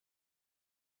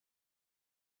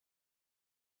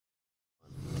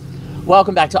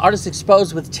Welcome back to Artists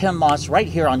Exposed with Tim Moss right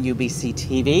here on UBC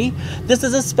TV. This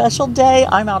is a special day.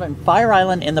 I'm out in Fire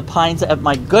Island in the Pines at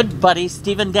my good buddy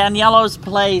Stephen Daniello's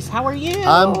place. How are you?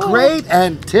 I'm great.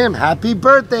 And Tim, happy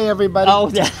birthday, everybody.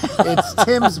 Oh, it's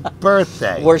Tim's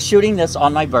birthday. We're shooting this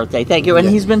on my birthday. Thank you. And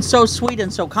he's been so sweet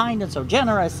and so kind and so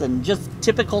generous and just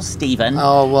typical Stephen.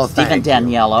 Oh, well, Stephen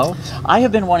Daniello. I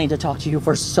have been wanting to talk to you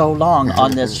for so long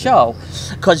on this show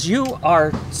because you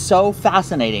are so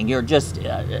fascinating. You're just...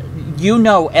 you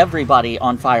know everybody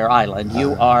on Fire Island.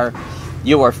 You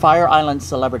are Fire Island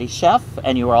celebrity chef,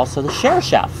 and you are also the share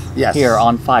chef here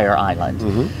on Fire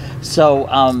Island. So,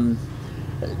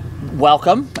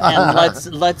 welcome,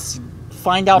 and let's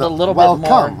find out a little bit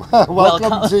more.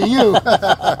 Welcome to you.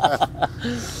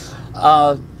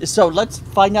 So let's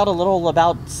find out a little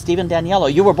about Stephen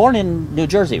Daniello. You were born in New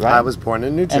Jersey, right? I was born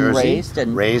in New Jersey.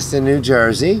 And raised in New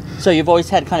Jersey. So you've always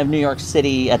had kind of New York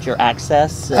City at your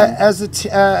access? In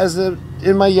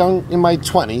my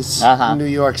 20s, New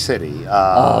York City.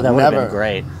 Oh, that would have been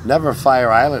great. Never Fire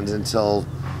Island until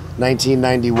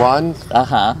 1991.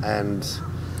 And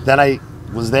then I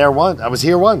was there once. I was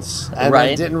here once, and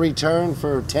I didn't return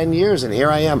for 10 years, and here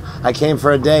I am. I came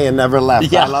for a day and never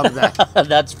left. I love that.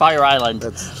 That's Fire Island.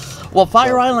 Well,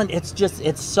 Fire Island,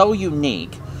 it's so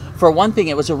unique. For one thing,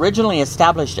 it was originally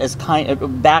established as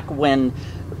back when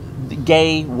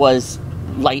gay was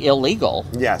like illegal.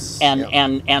 Yes. And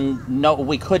no,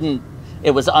 we couldn't.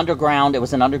 It was underground. It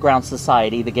was an underground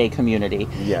society, the gay community.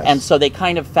 Yes. And so they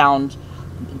kind of found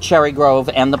Cherry Grove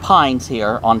and the Pines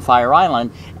here on Fire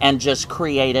Island and just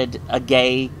created a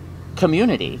gay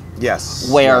community. Yes.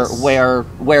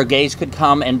 Where gays could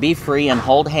come and be free and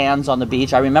hold hands on the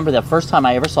beach. I remember the first time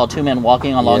I ever saw two men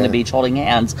walking along the beach holding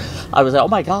hands. I was like, oh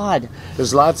my God.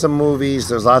 There's lots of movies,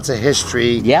 there's lots of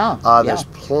history. There's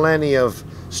plenty of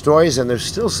stories, and there's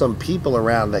still some people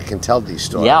around that can tell these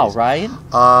stories. Yeah, right?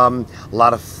 A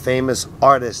lot of famous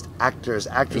artists, actors,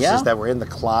 actresses that were in the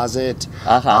closet.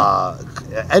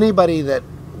 Anybody that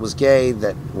was gay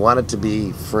that wanted to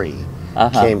be free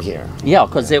came here. Yeah,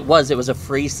 because it was a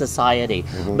free society.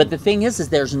 But the thing is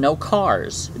there's no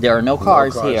cars. There are no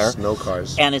cars here. No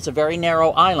cars. And it's a very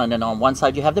narrow island, and on one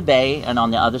side you have the bay, and on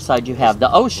the other side you have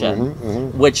the ocean,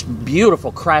 which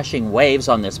beautiful crashing waves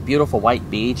on this beautiful white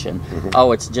beach, and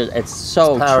it's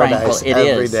so tranquil. It is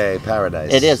every day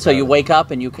paradise. It is. So you wake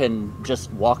up and you can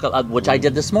just walk, which I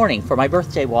did this morning for my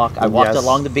birthday walk. I walked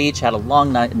along the beach, had a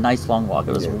nice long walk.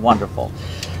 It was wonderful.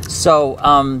 So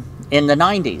in the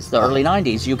 90s, the early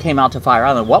 90s, you came out to Fire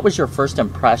Island. What was your first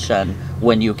impression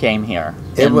when you came here?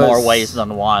 In more ways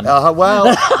than one.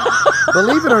 Well,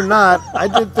 believe it or not, I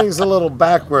did things a little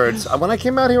backwards. When I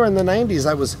came out here in the 90s,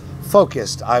 I was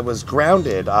focused. I was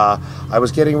grounded. I was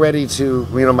getting ready to,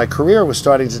 my career was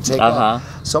starting to take off.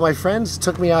 So my friends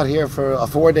took me out here for a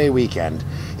 4-day weekend.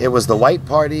 It was the White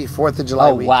Party, 4th of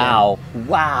July weekend. Oh,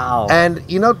 wow. And,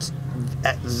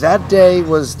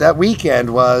 that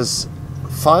weekend was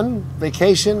fun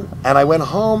vacation, and I went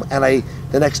home, and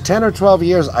the next 10 or 12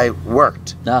 years I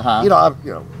worked. I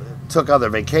took other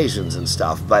vacations and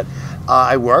stuff, but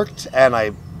I worked and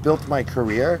I built my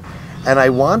career, and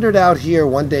I wandered out here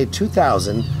one day,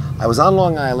 2000. I was on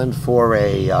Long Island for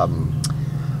a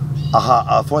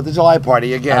 4th of July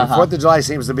party again. 4th of July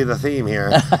seems to be the theme here.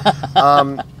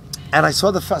 And I saw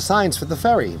the signs for the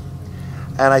ferry,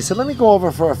 and I said, let me go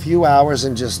over for a few hours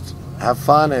and just have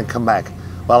fun and come back.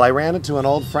 Well, I ran into an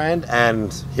old friend,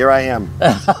 and here I am.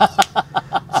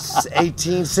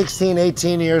 16,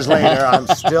 18 years later, I'm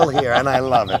still here, and I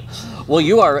love it. Well,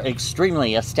 you are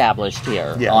extremely established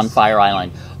here on Fire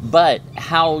Island. But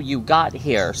how you got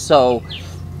here, so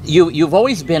you've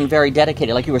always been very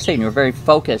dedicated. Like you were saying, you were very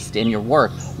focused in your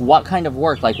work. What kind of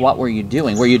work? Like, what were you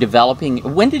doing? Were you developing?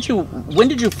 When did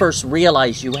you first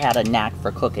realize you had a knack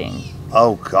for cooking?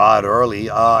 Oh, God, early.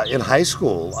 In high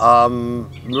school.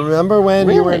 Remember when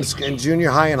you were in junior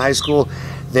high and high school,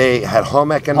 they had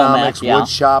home economics, wood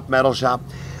shop, metal shop.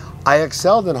 I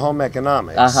excelled in home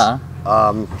economics.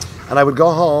 And I would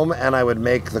go home and I would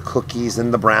make the cookies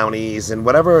and the brownies and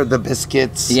whatever, the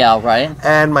biscuits. Yeah, right.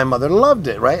 And my mother loved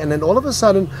it, right? And then all of a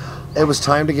sudden, it was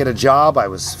time to get a job. I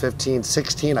was 15,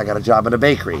 16. I got a job in a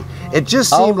bakery. It just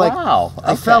seemed like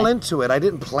I fell into it. I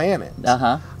didn't plan it.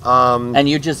 And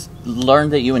you just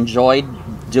learned that you enjoyed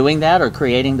doing that or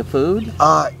creating the food?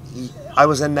 I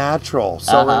was a natural,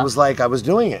 so it was like I was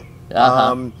doing it.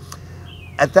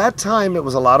 At that time, it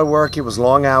was a lot of work. It was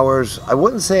long hours. I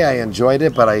wouldn't say I enjoyed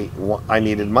it, but I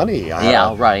needed money.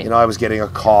 I was getting a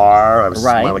car. I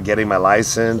was getting my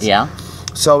license.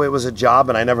 So it was a job,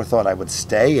 and I never thought I would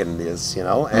stay in this,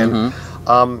 And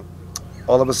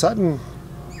all of a sudden,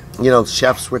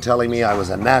 chefs were telling me I was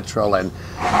a natural, and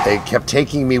they kept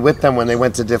taking me with them when they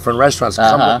went to different restaurants.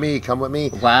 Come with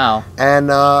me. Wow. And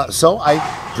so I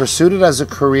pursued it as a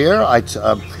career.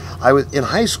 I was in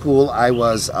high school. I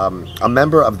was a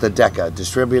member of the DECA,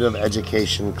 Distributive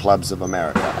Education Clubs of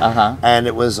America, and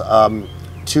it was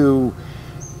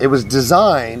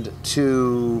designed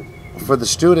for the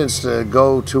students to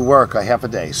go to work a half a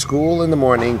day, school in the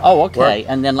morning. Oh, okay,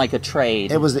 and then like a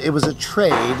trade. It was a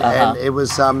trade, and it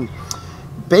was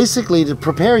basically to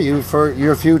prepare you for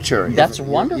your future. That's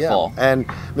wonderful. Yeah. And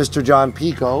Mr. John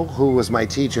Pico, who was my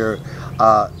teacher,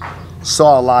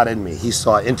 saw a lot in me. He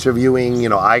saw interviewing,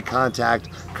 eye contact,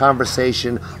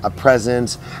 conversation, a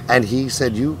presence, and he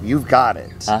said, "You've got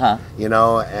it."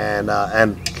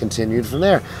 And continued from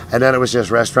there. And then it was just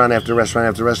restaurant after restaurant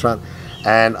after restaurant,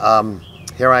 and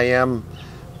here I am.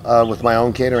 With my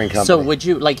own catering company. So would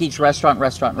you, like each restaurant,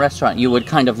 you would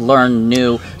kind of learn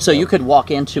new, so you could walk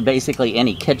into basically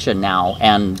any kitchen now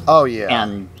and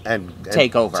and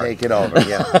take over. Take it over,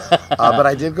 yeah. But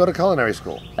I did go to culinary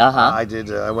school. I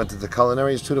went to the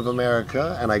Culinary Institute of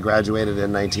America, and I graduated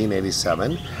in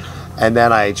 1987. And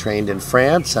then I trained in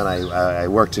France, and I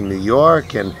worked in New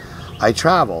York, and I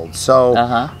traveled. So,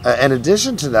 in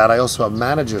addition to that, I also have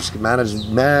management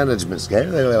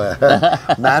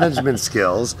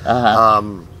skills,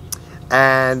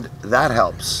 and that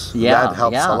helps. Yeah, that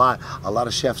helps a lot. A lot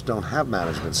of chefs don't have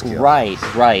management skills. Right.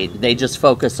 They just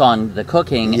focus on the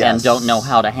cooking and don't know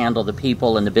how to handle the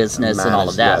people and the business and all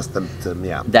of that. Yes,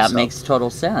 that makes total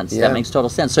sense. Yeah. That makes total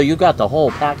sense. So you got the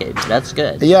whole package. That's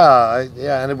good. Yeah,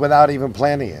 and without even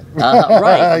planning it.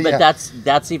 Right, but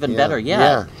that's even better.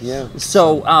 Yeah.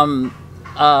 So,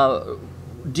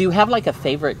 do you have like a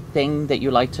favorite thing that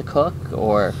you like to cook,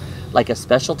 or like a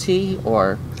specialty,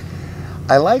 or?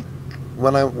 I like.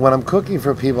 When I'm cooking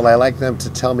for people, I like them to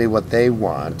tell me what they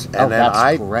want, and then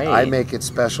I make it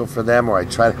special for them, or I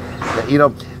try to,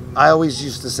 I always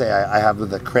used to say I have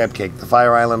the crab cake, the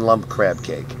Fire Island lump crab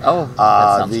cake. Oh,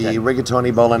 that sounds the good.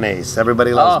 Rigatoni bolagnese.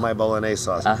 Everybody loves my bolognese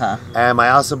sauce, and my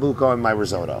ossobuco and my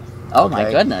risotto. Oh my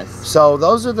goodness! So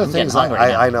those are the things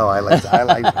I know I like,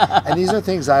 and these are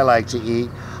things I like to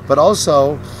eat. But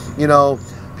also,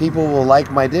 people will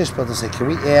like my dish, but they'll say, "Can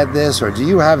we add this?" or "Do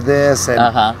you have this?"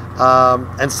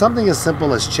 And something as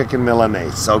simple as chicken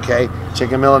Milanese. Okay,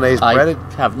 chicken Milanese breaded.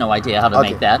 I have no idea how to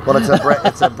make that. Well,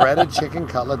 it's a breaded chicken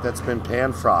cutlet that's been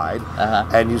pan fried,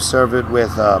 and you serve it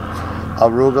with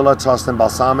arugula tossed in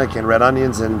balsamic and red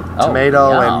onions and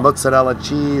tomato and mozzarella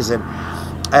cheese, and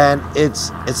it's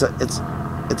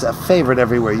a favorite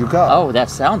everywhere you go. Oh,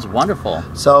 that sounds wonderful.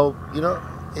 So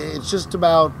it's just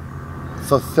about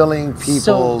fulfilling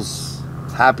people's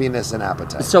happiness and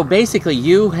appetite. So basically,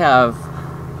 you have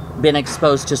been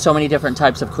exposed to so many different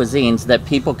types of cuisines that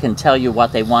people can tell you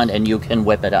what they want and you can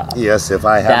whip it up. Yes, if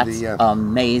I have That's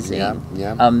amazing.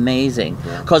 Yeah. Amazing.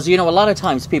 Because, a lot of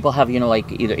times people have,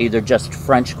 like either just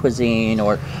French cuisine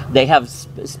or they have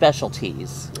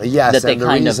specialties. Yes, and the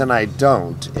reason I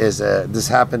don't is this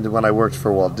happened when I worked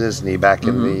for Walt Disney back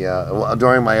in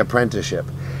during my apprenticeship.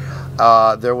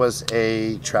 There was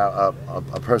a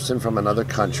person from another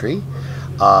country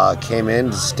came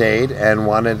in, stayed, and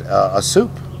wanted a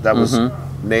soup that was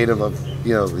native of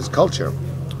his culture,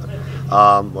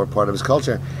 or part of his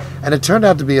culture, and it turned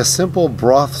out to be a simple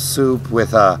broth soup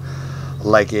with a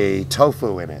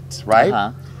tofu in it,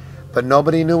 right? But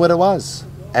nobody knew what it was,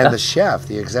 and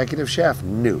the executive chef,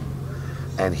 knew,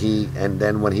 and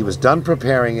then when he was done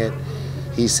preparing it,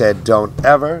 he said, "Don't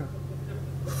ever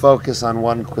focus on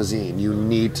one cuisine. You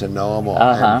need to know them all."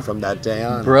 And from that day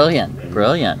on. Brilliant.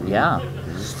 Yeah.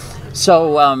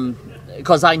 So,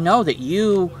 because I know that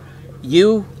you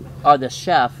are the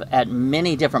chef at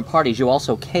many different parties. You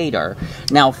also cater.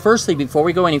 Now, firstly, before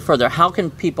we go any further, how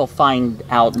can people find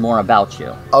out more about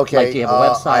you? Okay. Do you have a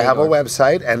website? I have a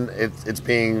website, and it's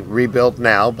being rebuilt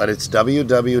now, but it's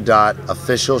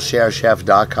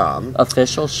www.officialsharechef.com.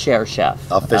 Officialsharechef.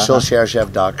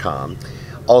 Officialsharechef.com.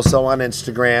 Also on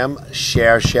Instagram,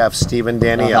 Share Chef Stephen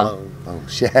Daniello.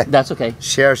 That's okay.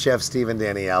 Share Chef Stephen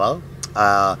Daniello.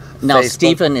 Now, Facebook,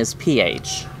 Stephen is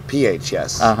PH. PH,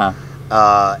 yes.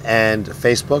 And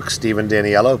Facebook, Stephen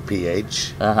Daniello,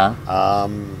 PH.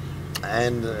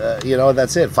 And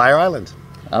that's it. Fire Island.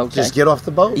 Okay. Just get off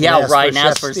the boat. Yeah, right. And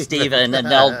ask for Stephen, and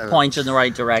they'll point you in the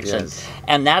right direction. Yes.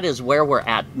 And that is where we're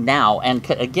at now. And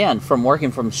again, from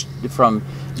working from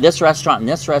this restaurant and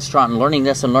this restaurant and learning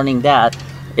this and learning that,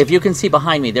 if you can see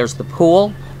behind me, there's the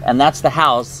pool, and that's the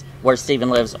house. where Stephen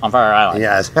lives on Fire Island.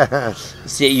 Yes.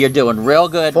 See, you're doing real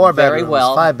good. 4 very bedrooms,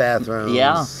 well. 5 bathrooms.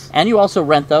 Yeah, and you also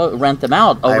rent them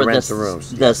out over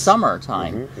the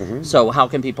summertime. So how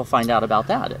can people find out about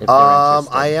that if they're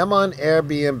interested? I am on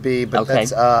Airbnb, but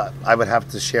that's I would have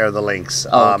to share the links.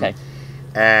 Okay.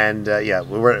 And yeah,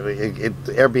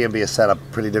 Airbnb is set up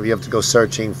pretty different. You have to go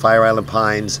searching Fire Island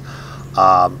Pines,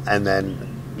 and then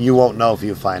you won't know if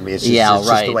you find me. It's just,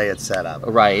 just the way it's set up.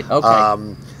 Right.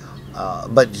 Okay.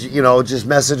 But you know, just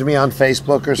message me on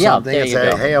Facebook or something and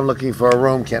say, "Hey, I'm looking for a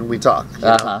room. Can we talk?"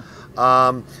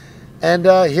 And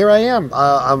here I am.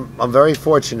 I'm very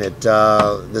fortunate.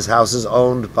 This house is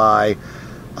owned by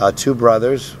 2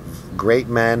 brothers, great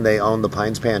men. They own the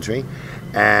Pines Pantry.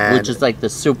 And which is like the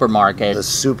supermarket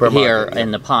here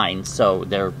in the Pines. So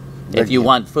if you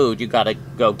want food, you got to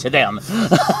go to them.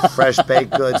 Fresh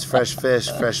baked goods, fresh fish,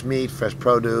 fresh meat, fresh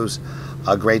produce,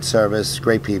 great service,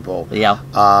 great people. Yeah.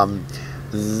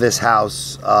 This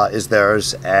house is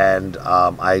theirs, and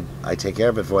I take care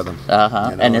of it for them. You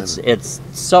know, and it's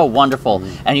so wonderful,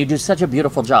 and you do such a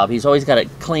beautiful job. He's always got it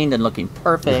cleaned and looking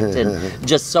perfect, and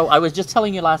just so. I was just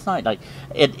telling you last night, like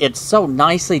it's so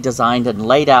nicely designed and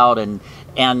laid out,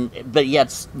 but yet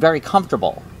it's very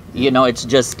comfortable. You know, it's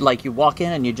just like you walk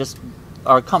in and you just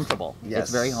are comfortable. Yes.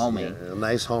 It's very homey. Yeah, a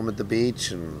nice home at the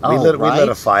beach, and we lit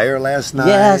a fire last night.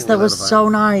 Yes, that was so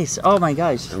nice. Oh my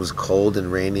gosh. It was cold and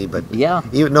rainy, but yeah,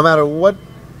 no matter what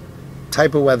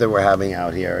type of weather we're having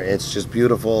out here, it's just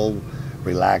beautiful,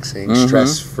 relaxing,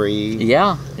 stress-free.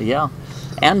 Yeah, yeah,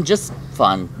 and just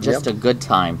fun, just a good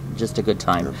time,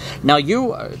 Now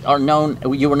you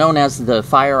were known as the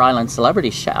Fire Island celebrity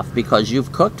chef because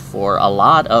you've cooked for a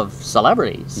lot of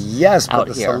celebrities. Yes, but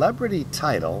the celebrity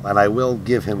title, and I will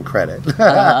give him credit,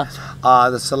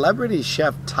 the celebrity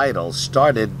chef title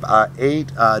started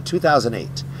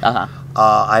 2008.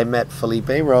 I met Felipe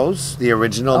Rose, the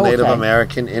original Native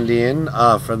American Indian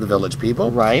from the Village People.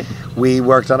 Right. We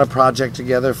worked on a project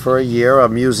together for a year, a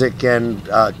music and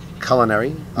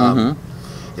culinary.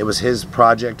 It was his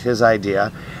project, his idea,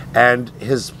 and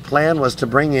his plan was to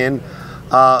bring in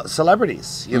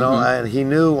celebrities, you know, and he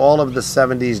knew all of the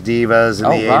 70s divas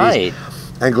and the 80s.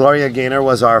 And Gloria Gaynor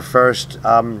was our first,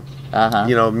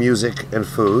 you know, music and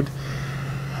food.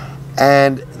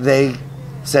 And they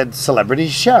said celebrity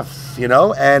chef, you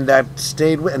know, and that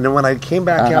stayed with. And then when I came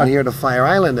back out here to Fire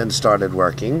Island and started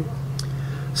working,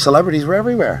 celebrities were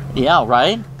everywhere. Yeah,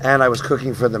 right. And I was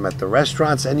cooking for them at the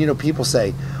restaurants. And, you know, people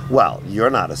say, well, you're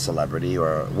not a celebrity,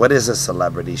 or what is a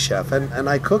celebrity chef? And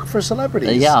I cook for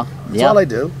celebrities. That's all I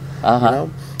do. You know?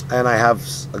 And I have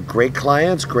great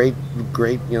clients, great,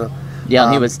 you know. Yeah,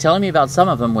 and he was telling me about some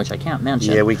of them, which I can't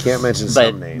mention. Yeah, we can't mention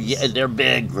some names. Yeah, they're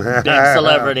big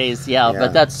celebrities. Yeah,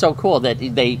 but that's so cool that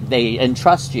they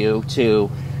entrust you to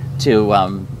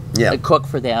cook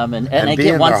for them and be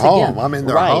again, in once their again, home. I'm in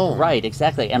their home. Right,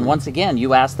 exactly. And once again,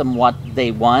 you ask them what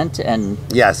they want, and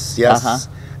yes.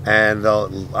 And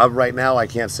right now, I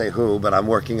can't say who, but I'm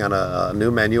working on a new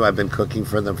menu. I've been cooking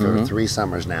for them for 3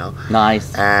 summers now.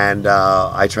 Nice. And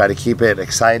I try to keep it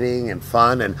exciting and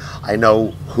fun. And I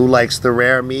know who likes the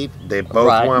rare meat. They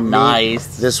both want meat.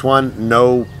 Nice. This one,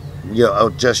 no, you know,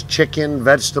 just chicken,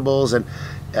 vegetables, and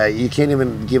you can't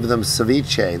even give them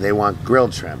ceviche. They want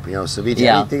grilled shrimp. You know, ceviche,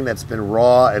 anything that's been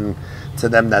raw, and to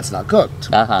them that's not cooked.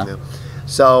 You know?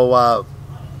 So.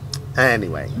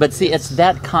 Anyway. But see, it's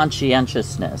that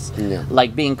conscientiousness,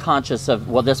 like being conscious of,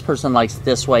 well, this person likes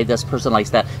this way, this person likes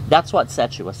that. That's what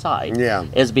sets you aside.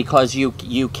 Is because you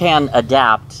can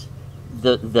adapt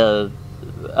the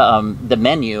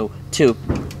menu to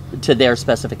their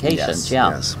specifications.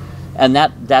 Yes. And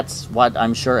that's what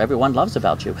I'm sure everyone loves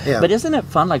about you. But isn't it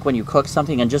fun, like when you cook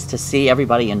something and just to see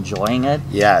everybody enjoying it?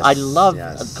 Yes. I love,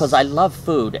 because I love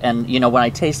food, and you know, when I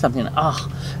taste something,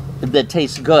 that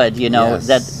tastes good, you know,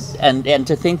 and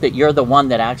to think that you're the one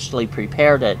that actually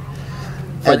prepared it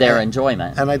for their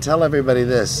enjoyment. And I tell everybody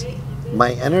this: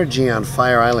 my energy on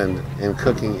Fire Island in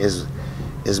cooking is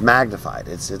magnified.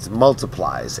 It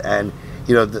multiplies, and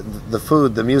you know, the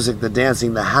food, the music, the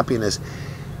dancing, the happiness.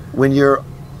 When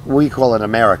we call it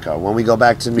America. When we go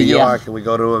back to New York and we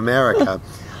go to America,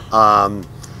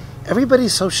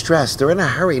 everybody's so stressed. They're in a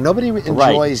hurry. Nobody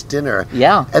enjoys dinner.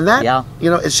 And that, you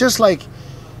know, it's just like,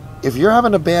 if you're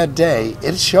having a bad day,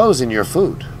 it shows in your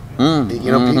food.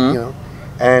 You know,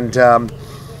 and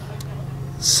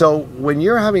so when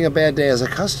you're having a bad day as a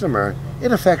customer,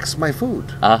 it affects my food.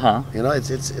 You know,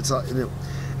 it's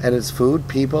and it's food,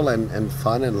 people, and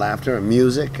fun and laughter and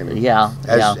music, and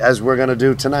as we're gonna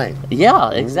do tonight.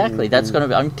 Yeah, exactly. That's gonna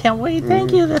be. I can't wait.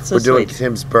 Thank you. That's so sweet. We're doing sweet.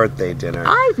 Tim's birthday dinner.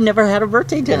 I've never had a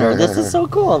birthday dinner. This is so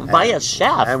cool. By a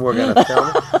chef. And we're gonna film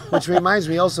it. Which reminds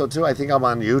me also too. I think I'm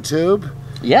on YouTube.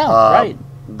 Yeah, right.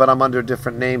 But I'm under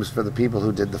different names for the people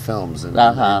who did the films and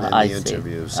the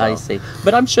interviews. So. I see.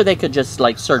 But I'm sure they could just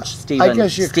like search Stephen. I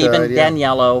guess you Stephen could,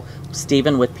 Daniello,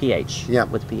 Stephen with PH. Yeah,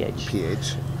 with PH.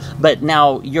 PH. But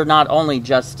now you're not only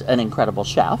just an incredible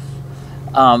chef,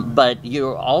 but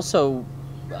you also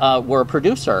were a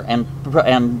producer and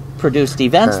produced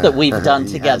events that we've done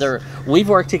together. Yes. We've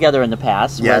worked together in the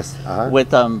past. Yes.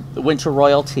 With Winter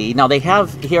Royal Tea. Now they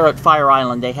have here at Fire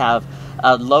Island. They have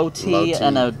a low tea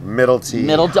and a middle tea.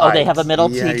 They have a middle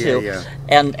tea too. Yeah.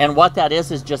 And what that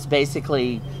is just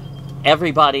basically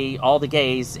everybody, all the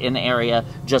gays in the area,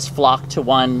 just flock to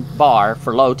one bar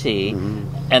for low tea,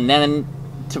 and then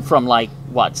from like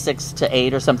what 6 to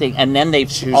 8 or something, and then they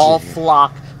all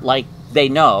flock like they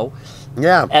know.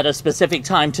 Yeah. At a specific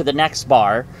time to the next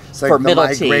bar it's like for the middle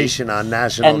migration tea. On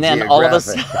National and then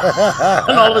Geographic.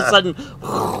 all of a sudden,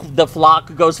 the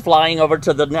flock goes flying over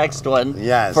to the next one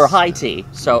for high tea.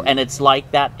 So, and it's like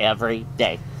that every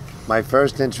day. My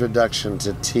first introduction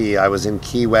to tea, I was in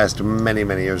Key West many,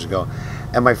 many years ago.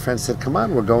 And my friend said, "Come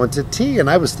on, we're going to tea." And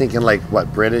I was thinking, like,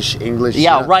 what, British, English?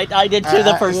 Yeah, right. I did too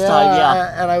the first time,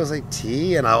 And I was like,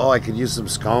 tea? And I could use some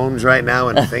scones right now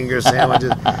and finger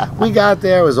sandwiches. We got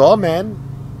there, it was all men.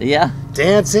 Yeah.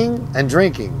 Dancing and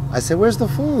drinking. I said, "Where's the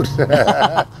food?"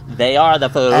 They are the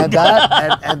food. And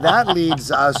that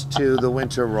leads us to the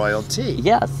Winter Royal Tea.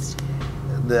 Yes.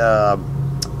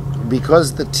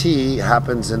 Because the tea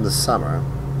happens in the summer,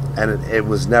 and it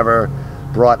was never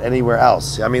brought anywhere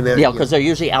else. I mean, because they're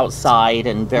usually outside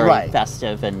and very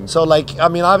festive and so. Like, I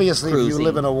mean, obviously, cruising. If you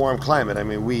live in a warm climate, I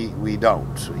mean, we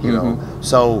don't, you know.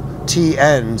 So tea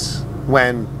ends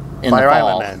when Fire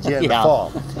Island ends, in the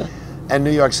fall, and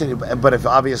New York City. But if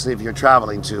you're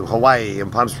traveling to Hawaii and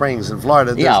Palm Springs and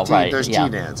Florida, there's tea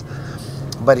dance.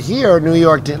 But here, New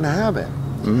York didn't have it.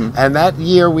 And that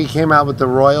year we came out with the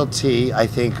Royal Tea. I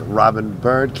think Robin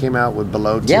Bird came out with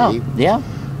Below Tea. Yeah.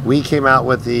 We came out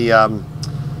with the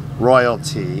Royal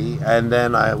Tea, and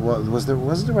then was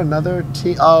there another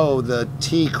tea? Oh, the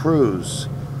Tea Cruise.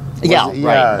 The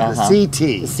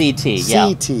CT.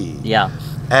 CT. Yeah.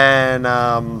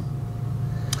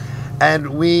 And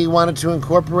we wanted to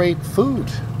incorporate food.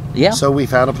 Yeah. So we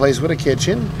found a place with a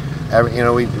kitchen.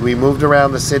 We moved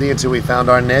around the city until we found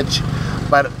our niche,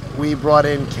 but we brought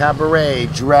in cabaret,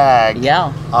 drag.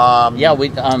 Yeah.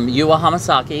 Yua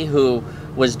Hamasaki, who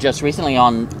was just recently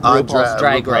on RuPaul's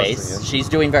Drag Race. She's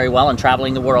doing very well and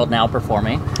traveling the world now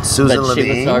performing. Susan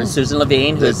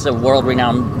Levine, who's a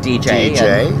world-renowned DJ.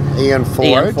 Ian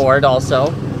Ford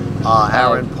also.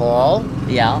 Aaron Paul.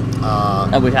 Yeah.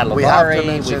 And we've had Lavari.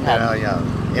 We've had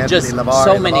Anthony just Lavari,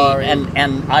 so many.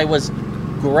 And I was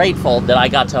grateful that I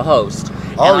got to host.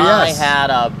 I had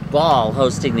a ball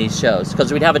hosting these shows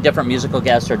because we'd have a different musical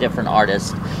guest or different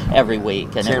artist every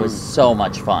week, and it was so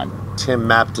much fun. Tim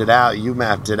mapped it out. You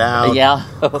mapped it out. Yeah.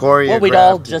 Well, we'd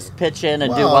all just pitch in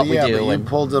and do what we do. But you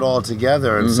pulled it all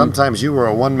together, and sometimes you were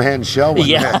a one-man show.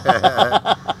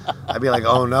 I'd be like,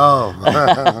 "Oh no."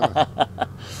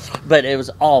 But it was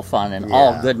all fun and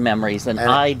all good memories, and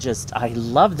I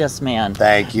love this man.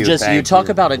 Thank you. You talk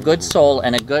about a good soul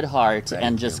and a good heart,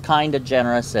 and just kind of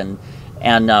generous, and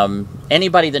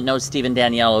anybody that knows Stephen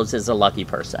Daniello is a lucky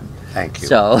person. Thank you.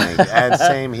 Thank you. And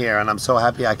same here, and I'm so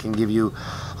happy I can give you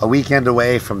a weekend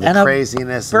away from the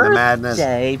craziness and the madness.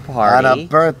 On a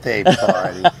birthday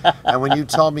party. And when you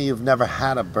told me you've never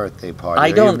had a birthday party,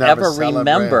 I don't ever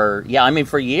remember. Yeah, I mean,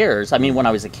 for years. I mean, when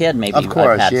I was a kid, maybe I've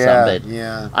had some,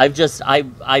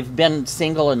 but I've been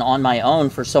single and on my own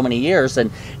for so many years,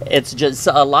 and it's just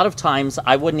a lot of times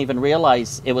I wouldn't even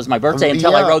realize it was my birthday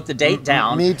until I wrote the date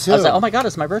down. Me too. I was like, oh my God,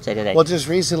 it's my birthday today. Well, just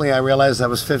recently I realized I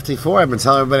was 54. I've been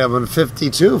telling everybody I've been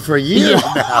 52 for years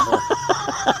now.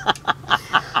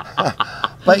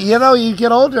 But you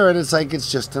get older and it's like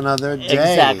it's just another day.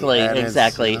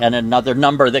 Exactly. And another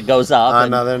number that goes up.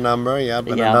 Another number,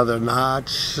 but another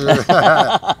notch.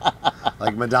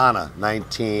 Like Madonna,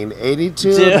 1982,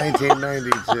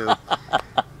 1992.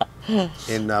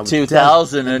 In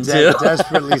 2002.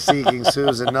 Desperately Seeking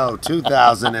Susan. No,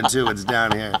 2002. It's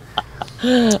down here.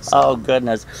 Oh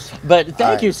goodness! But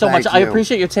thank you so much. I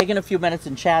appreciate you taking a few minutes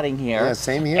and chatting here. Yeah,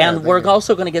 same here. And we're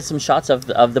also going to get some shots of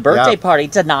the birthday party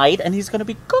tonight, and he's going to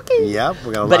be cooking. Yep,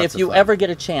 we're going to. But if you ever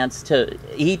get a chance to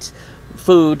eat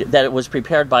food that was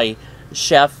prepared by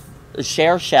Chef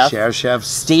Stephen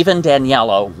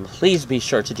Daniello, please be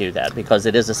sure to do that because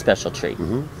it is a special treat.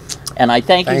 And I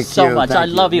thank you so much. I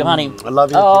love you, honey. I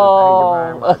love you too. Thank you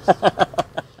very much.